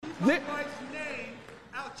my wife's name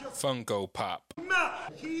out your Funko Pop.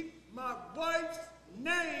 mouth. Keep my wife's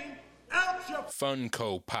name out your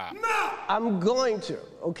Funko Pop. mouth. I'm going to,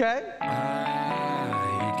 okay?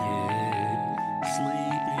 I get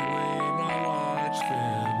sleepy when I watch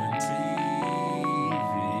film and TV.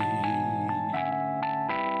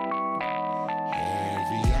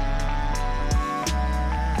 Heavy eyes,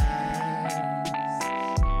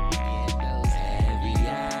 get those heavy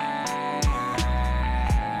eyes.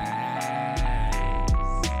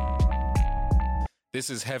 This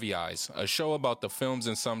is Heavy Eyes, a show about the films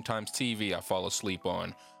and sometimes TV I fall asleep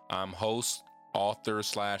on. I'm host, author /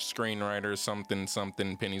 screenwriter, something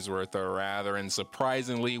Pennyworth or rather, and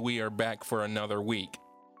surprisingly, we are back for another week.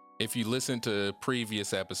 If you listen to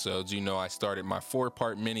previous episodes, you know I started my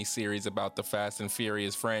 4-part mini-series about the Fast and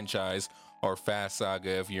Furious franchise, or Fast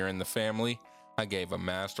Saga if you're in the family. I gave a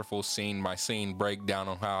masterful scene-by-scene breakdown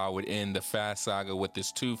on how I would end the Fast Saga with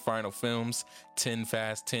its 2 final films, 10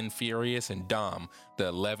 Fast, 10 Furious, and Dom,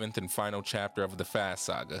 the 11th and final chapter of the Fast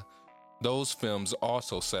Saga. Those films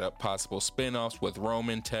also set up possible spin-offs with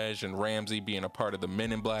Roman, Tej, and Ramsey being a part of the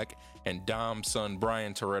Men in Black, and Dom's son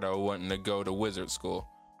Brian Toretto wanting to go to wizard school.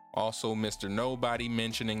 Also, Mr. Nobody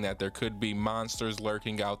mentioning that there could be monsters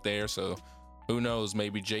lurking out there, so who knows,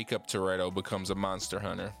 maybe Jacob Toretto becomes a monster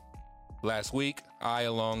hunter. Last week, I,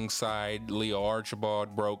 alongside Leo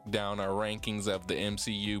Archibald, broke down our rankings of the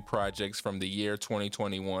MCU projects from the year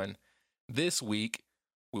 2021. This week,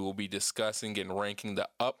 we will be discussing and ranking the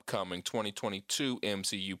upcoming 2022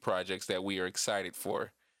 MCU projects that we are excited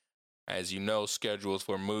for. As you know, schedules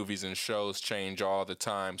for movies and shows change all the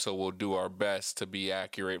time, so we'll do our best to be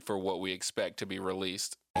accurate for what we expect to be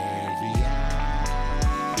released.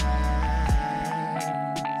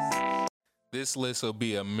 This list will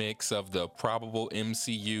be a mix of the probable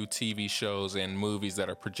MCU TV shows and movies that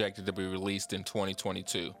are projected to be released in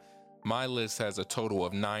 2022. My list has a total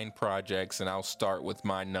of 9 projects, and I'll start with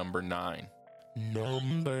my number 9.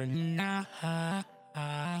 Number 9.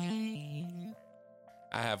 I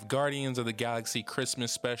have Guardians of the Galaxy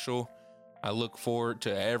Christmas Special. I look forward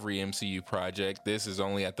to every MCU project. This is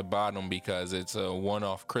only at the bottom because it's a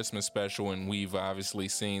one-off Christmas special, and we've obviously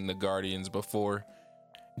seen the Guardians before.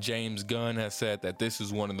 James Gunn has said that this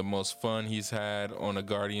is one of the most fun he's had on a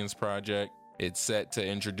Guardians project. It's set to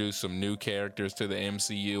introduce some new characters to the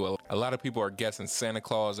MCU. A lot of people are guessing Santa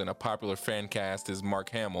Claus, and a popular fan cast is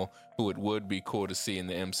Mark Hamill, who it would be cool to see in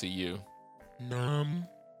the MCU.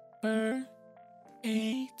 Number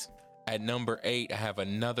 8. At number 8, I have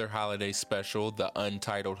another holiday special, the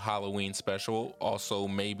Untitled Halloween Special, also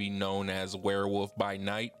maybe known as Werewolf by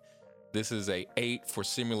Night. This is a 8 for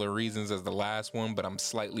similar reasons as the last one, but I'm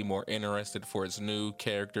slightly more interested for its new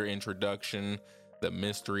character introduction, the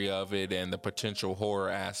mystery of it, and the potential horror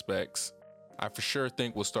aspects. I for sure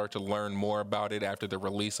think we'll start to learn more about it after the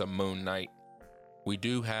release of Moon Knight. We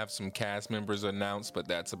do have some cast members announced, but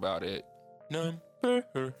that's about it. Number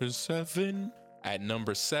 7. At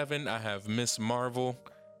number 7, I have Miss Marvel.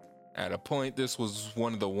 At a point, this was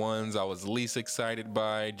one of the ones I was least excited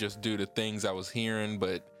by just due to things I was hearing,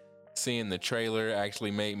 but seeing the trailer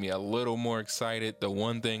actually made me a little more excited. The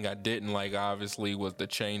one thing I didn't like, obviously, was the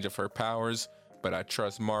change of her powers, but I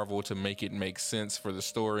trust Marvel to make it make sense for the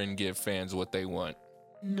story and give fans what they want.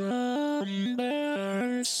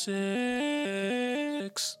 Number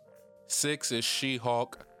 6. 6 is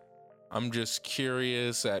She-Hulk. I'm just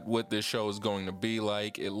curious at what this show is going to be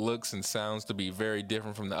like. It looks and sounds to be very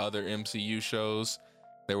different from the other MCU shows.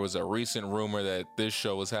 There was a recent rumor that this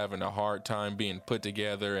show was having a hard time being put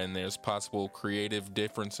together, and there's possible creative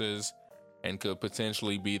differences and could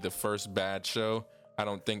potentially be the first bad show. I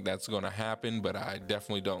don't think that's going to happen, but I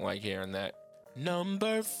definitely don't like hearing that.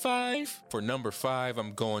 Number 5. For number 5,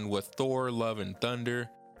 I'm going with Thor: Love and Thunder.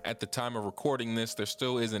 At the time of recording this, there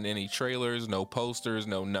still isn't any trailers, no posters,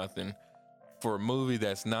 no nothing. For a movie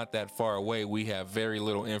that's not that far away, we have very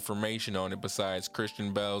little information on it besides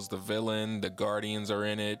Christian Bale's the villain, the Guardians are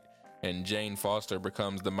in it, and Jane Foster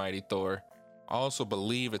becomes the mighty Thor. I also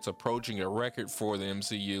believe it's approaching a record for the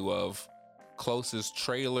MCU of closest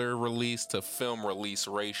trailer release to film release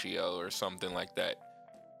ratio or something like that.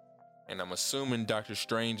 And I'm assuming Doctor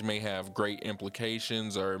Strange may have great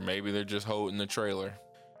implications, or maybe they're just holding the trailer.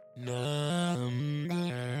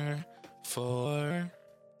 Number 4.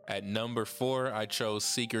 At number 4, I chose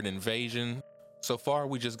Secret Invasion. So far,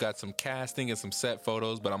 we just got some casting and some set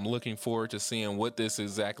photos, but I'm looking forward to seeing what this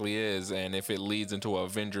exactly is and if it leads into an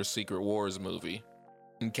Avengers Secret Wars movie.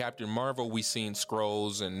 In Captain Marvel, we've seen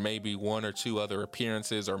Skrulls and maybe 1 or 2 other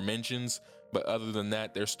appearances or mentions, but other than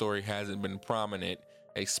that, their story hasn't been prominent.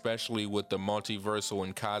 especially with the multiversal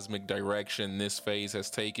and cosmic direction this phase has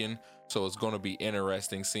taken. So it's going to be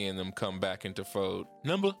interesting seeing them come back into fold.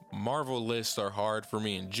 Marvel lists are hard for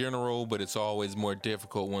me in general, but it's always more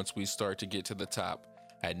difficult once we start to get to the top.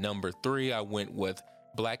 At number 3, I went with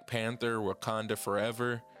Black Panther: Wakanda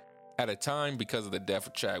Forever. At a time, because of the death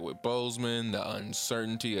of Chadwick Boseman, the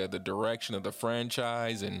uncertainty of the direction of the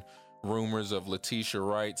franchise, and rumors of Letitia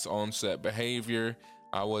Wright's on-set behavior,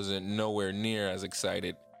 I wasn't nowhere near as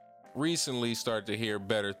excited. Recently started to hear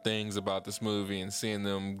better things about this movie, and seeing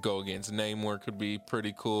them go against Namor could be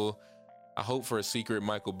pretty cool. I hope for a secret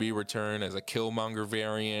Michael B return as a Killmonger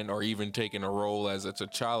variant, or even taking a role as a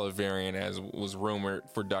T'Challa variant, as was rumored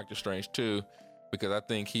for Doctor Strange 2, because I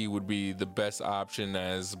think he would be the best option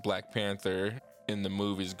as Black Panther in the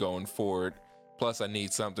movies going forward. Plus, I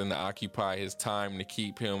need something to occupy his time to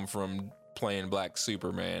keep him from playing Black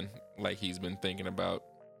Superman like he's been thinking about.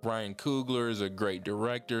 Ryan Coogler is a great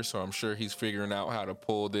director, so I'm sure he's figuring out how to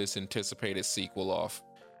pull this anticipated sequel off.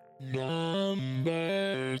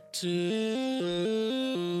 Number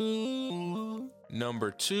 2.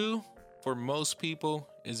 Number 2 for most people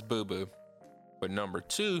is Boo Boo. But number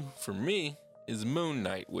 2 for me is Moon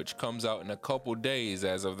Knight, which comes out in a couple days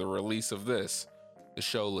as of the release of this. The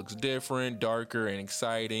show looks different, darker, and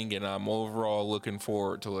exciting, and I'm overall looking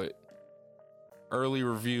forward to it. Early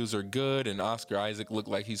reviews are good, and Oscar Isaac looked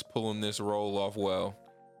like he's pulling this role off well.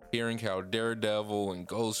 Hearing how Daredevil and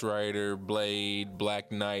Ghost Rider, Blade,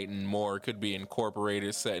 Black Knight, and more could be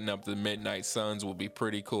incorporated setting up the Midnight Suns will be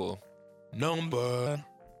pretty cool. Number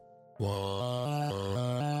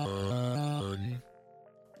 1.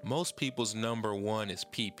 Most people's number 1 is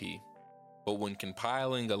PP. But when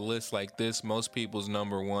compiling a list like this, most people's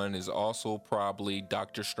number 1 is also probably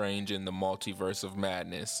Doctor Strange in the Multiverse of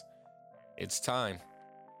Madness. It's time.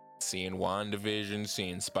 Seeing WandaVision,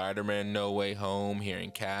 seeing Spider-Man No Way Home, hearing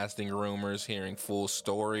casting rumors, hearing full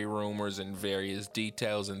story rumors and various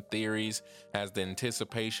details and theories has the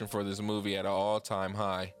anticipation for this movie at an all-time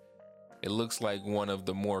high. It looks like one of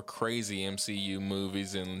the more crazy MCU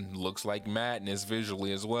movies and looks like madness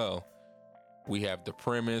visually as well. We have the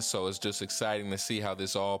premise, so it's just exciting to see how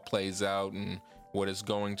this all plays out and what it's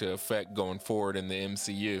going to affect going forward in the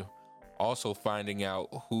MCU. Also, finding out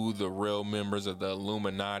who the real members of the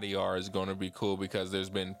Illuminati are is going to be cool, because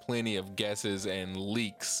there's been plenty of guesses and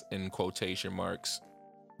leaks in quotation marks.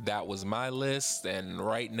 That was my list, and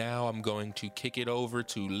right now I'm going to kick it over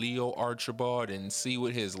to Leo Archibald and see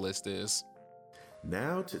what his list is.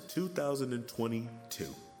 Now to 2022.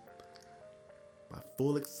 My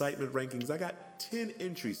full excitement rankings. I got 10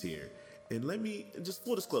 entries here. And just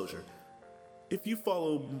full disclosure, if you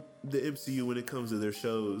follow the MCU when it comes to their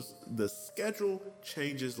shows, the schedule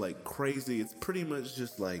changes like crazy. It's pretty much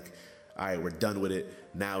just like, all right, we're done with it.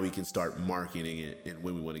 Now we can start marketing it and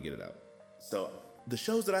when we want to get it out. So the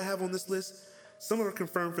shows that I have on this list, some are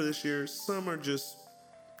confirmed for this year. Some are just,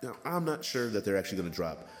 I'm not sure that they're actually going to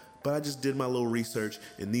drop. But I just did my little research,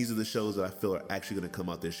 and these are the shows that I feel are actually going to come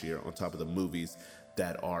out this year on top of the movies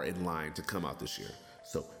that are in line to come out this year.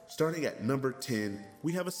 So starting at number 10,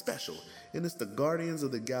 we have a special, and it's the Guardians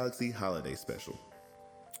of the Galaxy Holiday Special.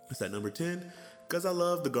 It's at number 10 because I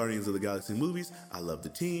love the Guardians of the Galaxy movies. I love the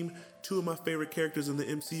team. 2 of my favorite characters in the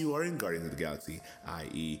MCU are in Guardians of the Galaxy,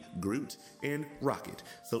 i.e. Groot and Rocket.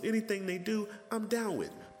 So anything they do, I'm down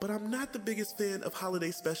with. But I'm not the biggest fan of holiday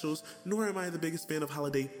specials, nor am I the biggest fan of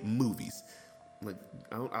holiday movies. Like,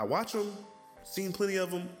 I watch them, seen plenty of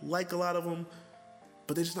them, like a lot of them,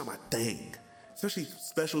 but they're just not my thing. Especially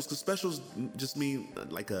specials, because specials just mean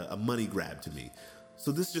like a money grab to me.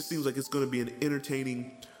 So this just seems like it's going to be an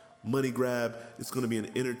entertaining money grab. It's going to be an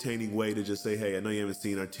entertaining way to just say, hey, I know you haven't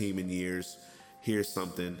seen our team in years. Here's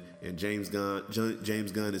something. And James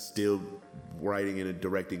Gunn is still writing it and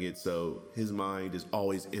directing it, so his mind is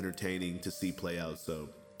always entertaining to see play out. So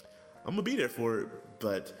I'm going to be there for it,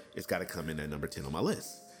 but it's got to come in at number 10 on my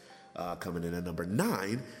list. Coming in at number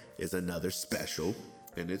 9 is another special,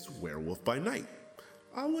 and it's Werewolf by Night.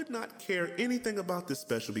 I would not care anything about this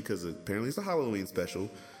special because apparently it's a Halloween special.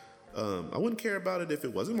 I wouldn't care about it if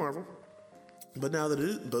it wasn't Marvel. But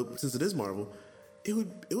since it is Marvel, it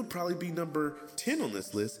would probably be number 10 on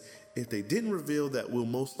this list if they didn't reveal that we'll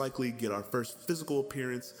most likely get our first physical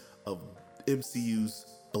appearance of MCU's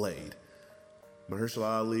Blade.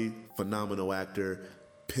 Mahershala Ali, phenomenal actor,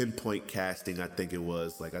 pinpoint casting, I think it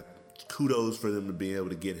was. Kudos for them to be able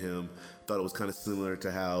to get him. Thought it was kind of similar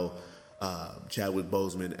to how Chadwick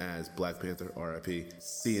Boseman as Black Panther, R.I.P.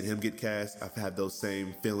 Seeing him get cast, I've had those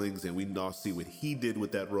same feelings, and we all see what he did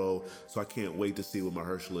with that role. So I can't wait to see what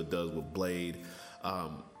Mahershala does with Blade.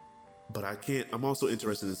 But I'm also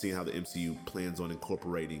interested in seeing how the MCU plans on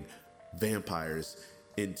incorporating vampires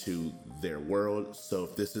into their world. So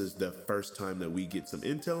if this is the first time that we get some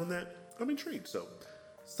intel on that, I'm intrigued. So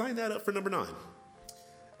sign that up for number 9.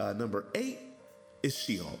 Number 8 is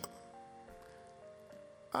She-Hulk.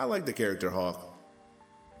 I like the character Hawk,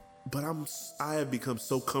 but I have become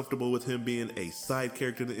so comfortable with him being a side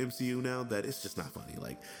character in the MCU now that it's just not funny.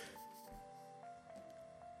 Like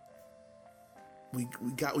we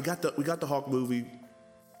got the Hawk movie.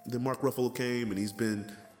 Then Mark Ruffalo came and he's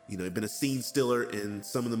been a scene stiller in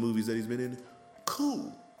some of the movies that he's been in.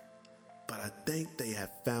 Cool. But I think they have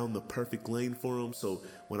found the perfect lane for him. So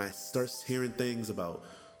when I start hearing things about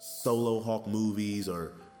solo Hawk movies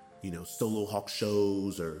or solo Hawk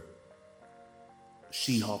shows or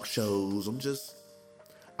She-Hulk shows,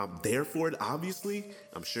 I'm there for it, obviously.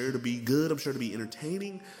 I'm sure it'll be good. I'm sure it'll be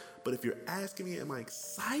entertaining. But if you're asking me, am I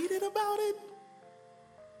excited about it?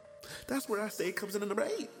 That's where I say it comes in at number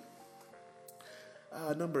 8.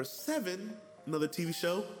 Number 7, another TV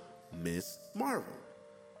show, Miss Marvel.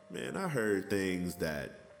 Man, I heard things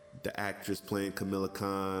that the actress playing Camilla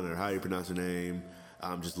Khan, or how you pronounce her name,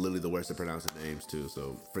 I'm just literally the worst at pronouncing names too,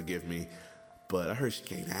 so forgive me. But I heard she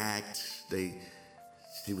can't act.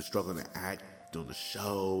 She was struggling to act on the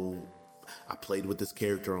show. I played with this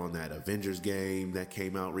character on that Avengers game that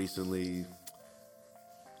came out recently.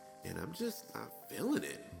 And I'm just not feeling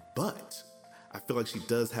it. But I feel like she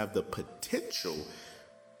does have the potential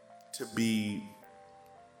to be,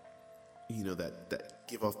 that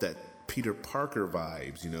give off that Peter Parker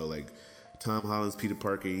vibes, like Tom Holland's Peter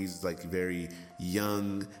Parker. He's like very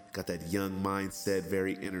young, got that young mindset,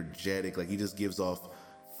 very energetic. Like he just gives off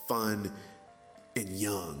fun and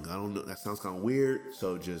young. I don't know. That sounds kind of weird.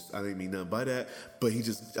 So I didn't mean nothing by that. But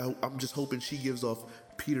I'm just hoping she gives off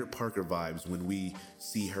Peter Parker vibes when we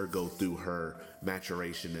see her go through her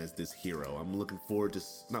maturation as this hero.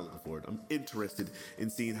 I'm interested in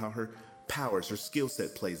seeing how her powers, her skill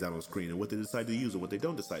set plays out on screen and what they decide to use and what they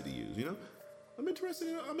don't decide to use, I'm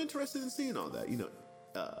interested in seeing all that,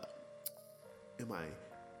 am I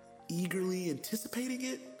eagerly anticipating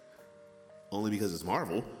it? Only because it's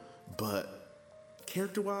Marvel, but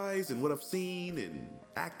character-wise and what I've seen and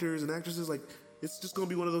actors and actresses, like, it's just gonna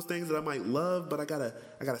be one of those things that I might love, but I gotta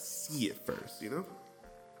see it first,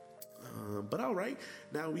 But all right,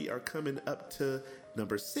 now we are coming up to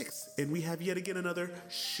number 6, and we have yet again another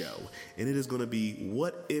show, and it is gonna be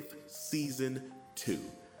What If Season 2.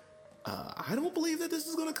 I don't believe that this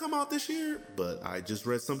is gonna come out this year, but I just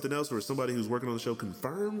read something else where somebody who's working on the show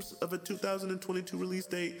confirms of a 2022 release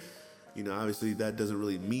date. Obviously that doesn't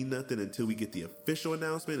really mean nothing until we get the official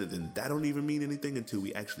announcement, and then that don't even mean anything until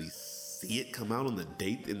we actually see it come out on the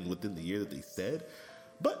date and within the year that they said.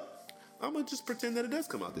 But I'm gonna just pretend that it does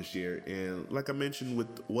come out this year. And like I mentioned with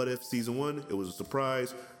What If Season 1, it was a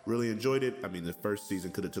surprise. Really enjoyed it. I mean, the first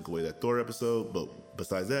season could have took away that Thor episode, but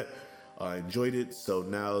besides that, I enjoyed it. So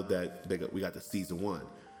now that we got the Season 1,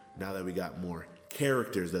 now that we got more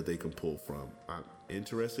characters that they can pull from, I'm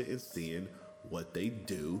interested in seeing what they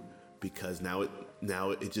do, because now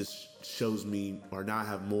it just shows me, or now I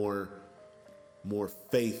have more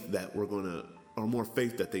faith that more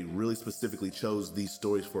faith that they really specifically chose these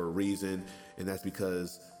stories for a reason, and that's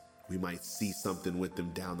because we might see something with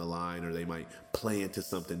them down the line, or they might play into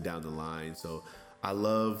something down the line. So I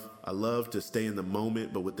love to stay in the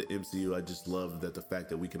moment, but with the MCU, I just love that the fact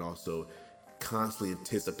that we can also constantly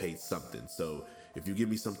anticipate something. So if you give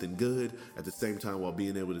me something good at the same time while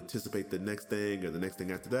being able to anticipate the next thing or the next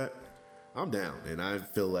thing after that, I'm down. And I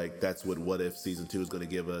feel like that's what If Season 2 is going to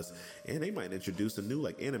give us. And they might introduce a new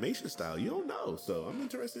animation style. You don't know. So I'm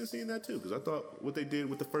interested in seeing that too, because I thought what they did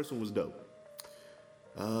with the first one was dope.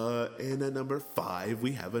 And at number 5,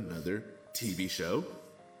 we have another TV show,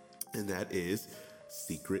 and that is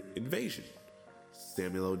Secret Invasion.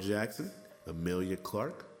 Samuel L. Jackson, Emilia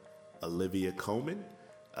Clarke, Olivia Colman,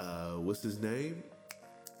 what's his name?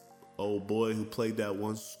 Old boy who played that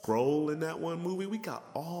one Skrull in that one movie. We got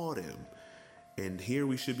all them. And here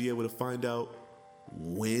we should be able to find out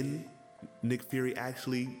when Nick Fury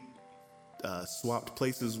actually swapped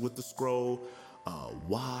places with the Skrull,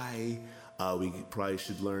 why. We probably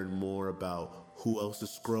should learn more about who else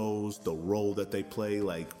is Skrulls, the role that they play.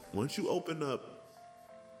 Like, once you open up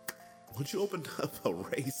a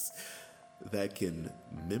race that can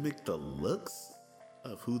mimic the looks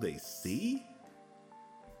of who they see,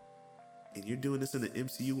 and you're doing this in the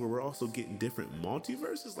MCU where we're also getting different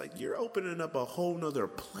multiverses, like, you're opening up a whole nother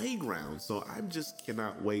playground. So I just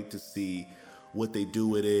cannot wait to see what they do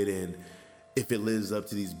with it, and if it lives up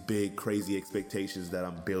to these big, crazy expectations that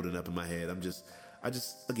I'm building up in my head. I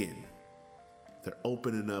just, again, they're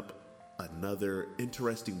opening up another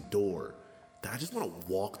interesting door that I just want to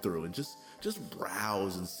walk through and just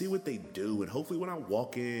browse and see what they do. And hopefully when I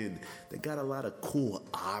walk in, they got a lot of cool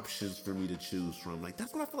options for me to choose from. Like,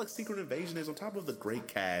 that's what I feel like Secret Invasion is, on top of the great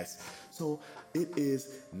cast. So it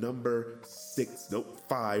is number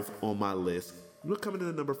 5 on my list. We're coming in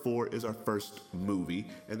at number 4 is our first movie,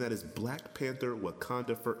 and that is Black Panther: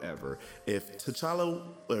 Wakanda Forever. If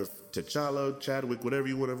T'Challa, Chadwick, whatever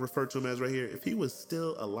you want to refer to him as right here, if he was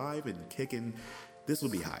still alive and kicking, this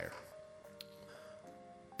would be higher.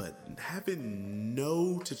 But having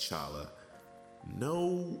no T'Challa,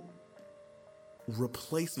 no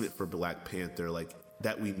replacement for Black Panther like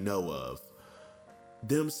that we know of,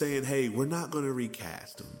 them saying, hey, we're not going to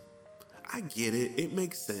recast him. I get it. It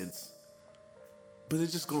makes sense. But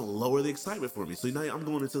it's just going to lower the excitement for me. So now I'm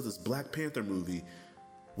going into this Black Panther movie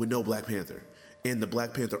with no Black Panther. And the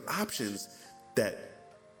Black Panther options that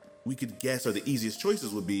we could guess are the easiest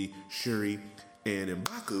choices would be Shuri and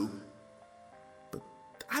M'Baku. But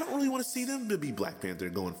I don't really want to see them to be Black Panther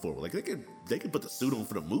going forward. Like, they could put the suit on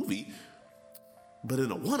for the movie, but in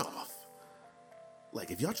a one-off. Like,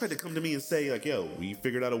 if y'all tried to come to me and say, like, yo, we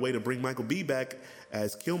figured out a way to bring Michael B back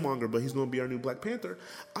as Killmonger, but he's going to be our new Black Panther,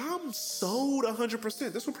 I'm sold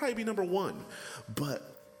 100%. This would probably be number 1. But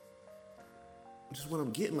just what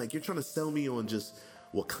I'm getting, like, you're trying to sell me on just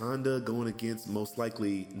Wakanda going against most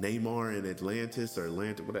likely Namor and Atlantis or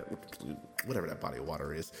whatever that body of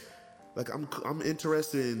water is. Like, I'm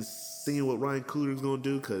interested in seeing what Ryan Coogler's going to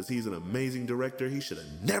do, because he's an amazing director. He should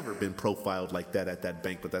have never been profiled like that at that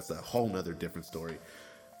bank, but that's a whole nother different story.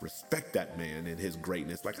 Respect that man and his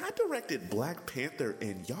greatness. Like, I directed Black Panther,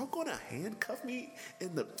 and y'all going to handcuff me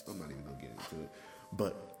in the... I'm not even going to get into it.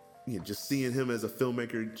 But, you know, just seeing him as a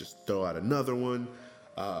filmmaker, just throw out another one.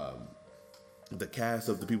 The cast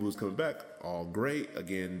of the people who's coming back, all great.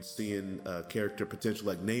 Again, seeing character potential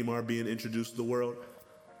like Namor being introduced to the world,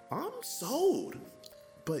 I'm sold.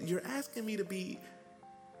 But you're asking me to be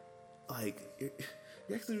like,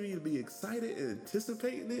 you're asking me to be excited and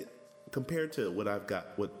anticipating it compared to what I've got,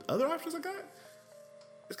 what other options I got.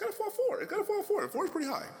 It's gotta fall 4. It's gotta fall 4. And 4 is pretty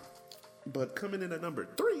high. But coming in at number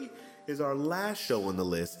 3 is our last show on the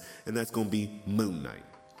list, and that's gonna be Moon Knight.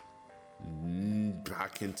 I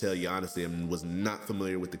can tell you honestly, I was not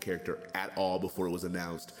familiar with the character at all before it was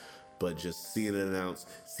announced. But just seeing it announced,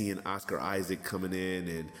 seeing Oscar Isaac coming in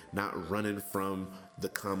and not running from the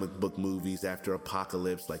comic book movies after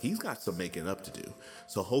Apocalypse, like, he's got some making up to do.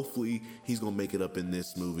 So hopefully he's going to make it up in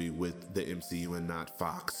this movie with the MCU and not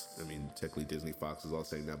Fox. I mean, technically Disney Fox is all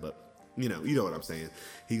saying that, but you know what I'm saying.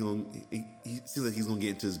 He seems like he's going to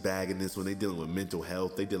get into his bag in this one. They're dealing with mental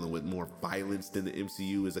health. They're dealing with more violence than the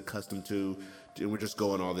MCU is accustomed to. And we're just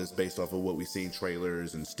going all this based off of what we've seen,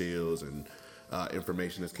 trailers and stills and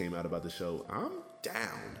information that's came out about the show. I'm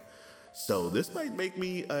down. So this might make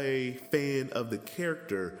me a fan of the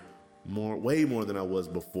character way more than I was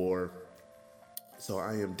before. So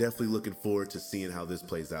I am definitely looking forward to seeing how this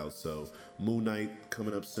plays out. So Moon Knight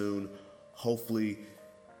coming up soon. Hopefully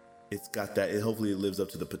it's got that. Hopefully it lives up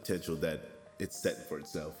to the potential that it's setting for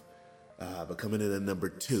itself. But coming in at number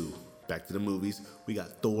 2, back to the movies, we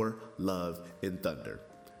got Thor: Love and Thunder.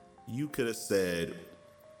 You could have said,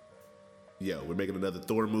 yo, we're making another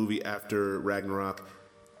Thor movie after Ragnarok.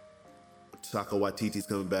 Taika Waititi's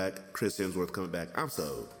coming back. Chris Hemsworth coming back. I'm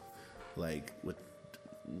sold. Like, what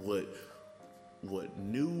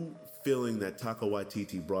new feeling that Taika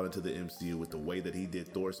Waititi brought into the MCU with the way that he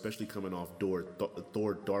did Thor, especially coming off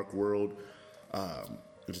Thor: Dark World,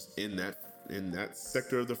 just in that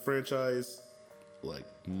sector of the franchise, like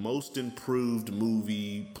most improved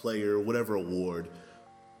movie, player, whatever award.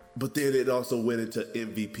 But then it also went into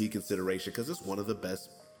MVP consideration because it's one of the best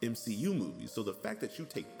MCU movies. So the fact that you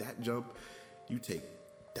take that jump, you take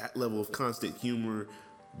that level of constant humor,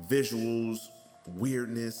 visuals,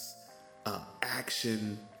 weirdness,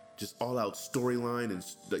 action, just all-out storyline and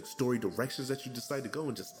like story directions that you decide to go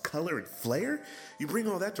and just color and flair, you bring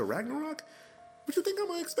all that to Ragnarok, what you think I'm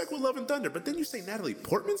gonna expect with Love and Thunder? But then you say Natalie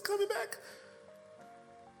Portman's coming back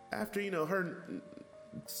after, you know, her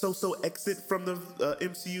so exit from the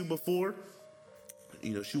MCU before.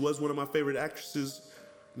 You know, she was one of my favorite actresses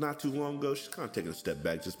not too long ago. She's kind of taking a step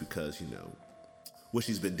back just because, you know, what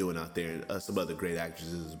she's been doing out there, and some other great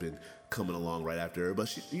actresses has been coming along right after her. But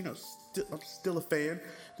she, you know, I'm still a fan.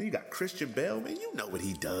 Then you got Christian Bale, man. You know what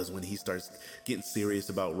he does when he starts getting serious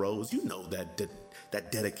about roles. You know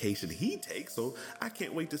that dedication he takes. So I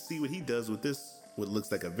can't wait to see what he does with this, what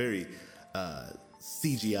looks like a very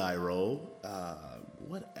CGI role.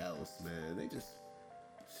 What else, man? They just,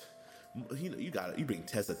 you know, you bring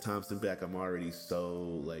Tessa Thompson back. I'm already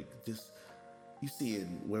so like just You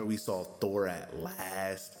seeing where we saw Thor at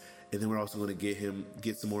last, and then we're also going to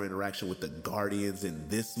get some more interaction with the Guardians in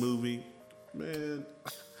this movie. Man,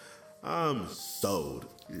 I'm sold.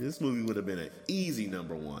 This movie would have been an easy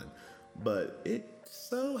number one, but it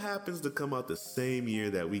so happens to come out the same year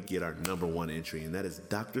that we get our number one entry, and that is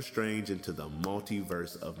Doctor Strange into the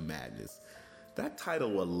Multiverse of Madness. That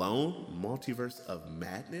title alone, Multiverse of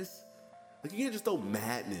Madness, like you can't just throw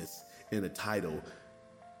madness in a title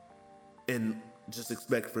and just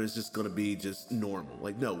expect for it's just gonna be just normal.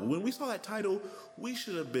 Like, no, when we saw that title, we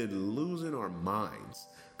should have been losing our minds.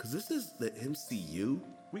 Cause this is the MCU.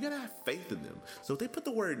 We gotta have faith in them. So if they put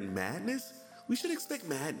the word madness, we should expect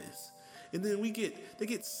madness. And then they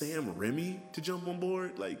get Sam Raimi to jump on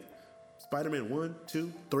board, like Spider-Man 1,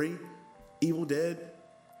 2, 3, Evil Dead,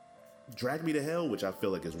 Drag Me to Hell, which I feel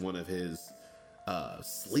like is one of his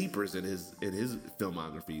sleepers in his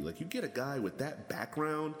filmography. Like, you get a guy with that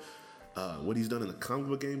background, what he's done in the comic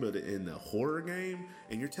book game, but in the horror game,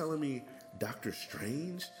 and you're telling me Doctor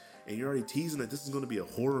Strange, and you're already teasing that this is going to be a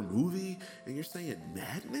horror movie, and you're saying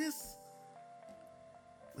madness?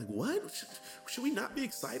 Like, what? Should we not be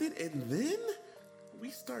excited? And then we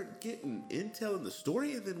start getting intel in the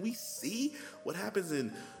story, and then we see what happens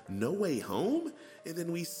in No Way Home, and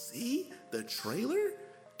then we see the trailer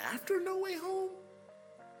after No Way Home?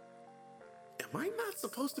 Am I not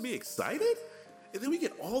supposed to be excited? And then we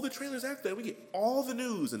get all the trailers after that. We get all the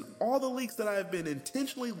news and all the leaks that I've been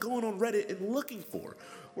intentionally going on Reddit and looking for.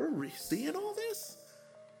 We're seeing all this?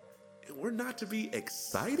 And we're not to be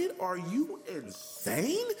excited? Are you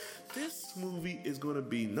insane? This movie is going to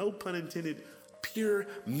be, no pun intended, pure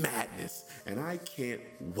madness. And I can't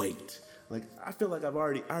wait. Like, I feel like I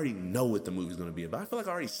already know what the movie's going to be about. I feel like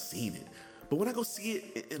I've already seen it. But when I go see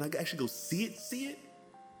it and I actually go see it,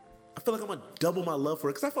 I feel like I'm gonna double my love for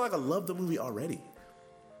it because I feel like I love the movie already.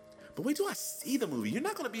 But wait till I see the movie. You're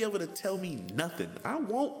not gonna be able to tell me nothing. I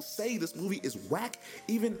won't say this movie is whack,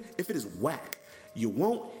 even if it is whack. You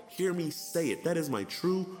won't hear me say it. That is my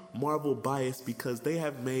true Marvel bias because they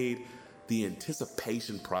have made the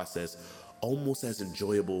anticipation process almost as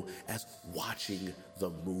enjoyable as watching the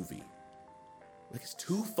movie. Like, it's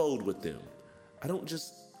twofold with them. I'm not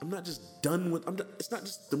just done with, it's not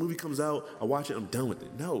just the movie comes out, I watch it, I'm done with it.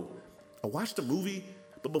 No, I watched the movie,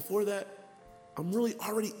 but before that, I'm really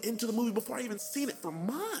already into the movie before I even seen it for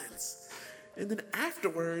months. And then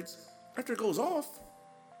afterwards, after it goes off,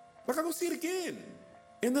 like, I go see it again.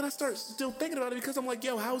 And then I start still thinking about it because I'm like,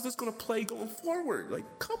 yo, how is this gonna play going forward? Like,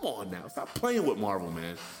 come on now, stop playing with Marvel,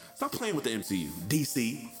 man. Stop playing with the MCU.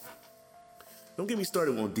 DC. Don't get me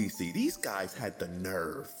started on DC. These guys had the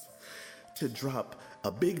nerve to drop a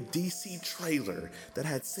big DC trailer that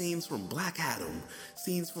had scenes from Black Adam,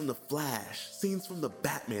 scenes from The Flash, scenes from the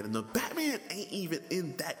Batman, and the Batman ain't even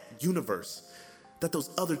in that universe that those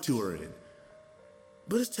other two are in.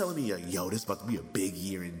 But it's telling me, like, yo, this is about to be a big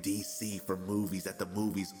year in DC for movies, at the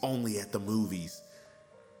movies, only at the movies.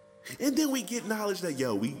 And then we get knowledge that,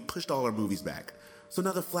 yo, we pushed all our movies back. So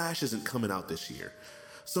now The Flash isn't coming out this year.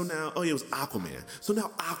 So now, it was Aquaman. So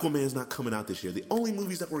now Aquaman's not coming out this year. The only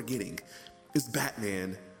movies that we're getting is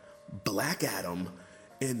Batman, Black Adam,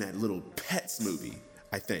 and that little Pets movie,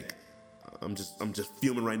 I think. I'm just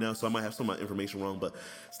fuming right now, so I might have some of my information wrong, but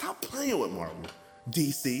stop playing with Marvel,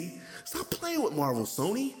 DC. Stop playing with Marvel,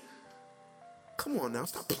 Sony. Come on now,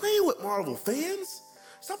 stop playing with Marvel fans.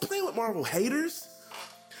 Stop playing with Marvel haters.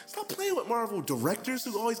 Stop playing with Marvel directors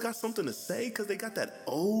who always got something to say because they got that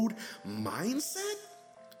old mindset.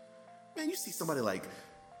 Man, you see somebody like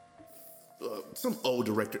some old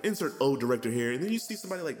director, insert old director here, and then you see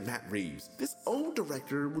somebody like Matt Reeves. This old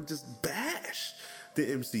director would just bash the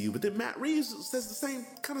MCU, but then Matt Reeves says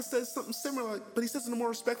says something similar, but he says it in a more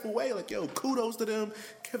respectful way, like, yo, kudos to them.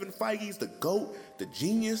 Kevin Feige's the GOAT, the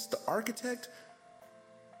genius, the architect.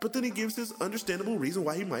 But then he gives his understandable reason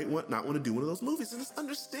why he might not want to do one of those movies, and it's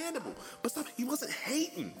understandable. But he wasn't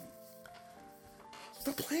hating.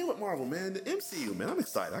 Stop playing with Marvel, man. The MCU, man. I'm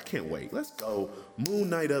excited. I can't wait. Let's go. Moon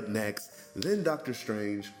Knight up next, then Doctor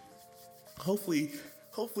Strange. Hopefully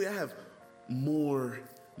I have more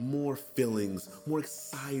feelings, more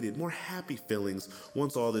excited, more happy feelings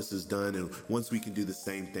once all this is done and once we can do the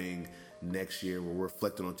same thing next year where we're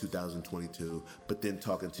reflecting on 2022, but then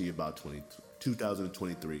talking to you about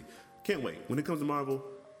 2023. Can't wait. When it comes to Marvel,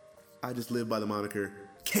 I just live by the moniker,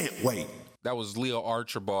 can't wait. That was Leo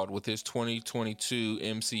Archibald with his 2022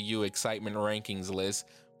 MCU Excitement Rankings list.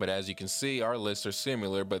 But as you can see, our lists are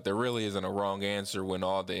similar, but there really isn't a wrong answer when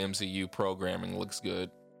all the MCU programming looks good.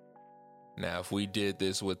 Now, if we did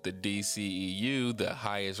this with the DCEU, the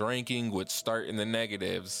highest ranking would start in the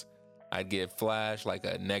negatives. I'd give Flash like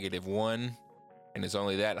a -1, And it's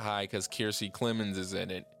only that high because Kiersey Clemens is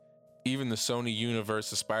in it. Even the Sony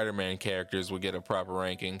Universe of Spider-Man characters would get a proper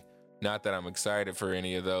ranking. Not that I'm excited for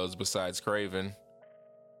any of those besides Craven.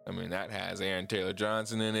 I mean, that has Aaron Taylor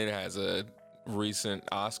Johnson in it, has a recent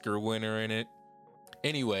Oscar winner in it.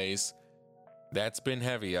 Anyways, that's been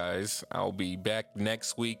Heavy Eyes. I'll be back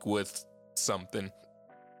next week with something.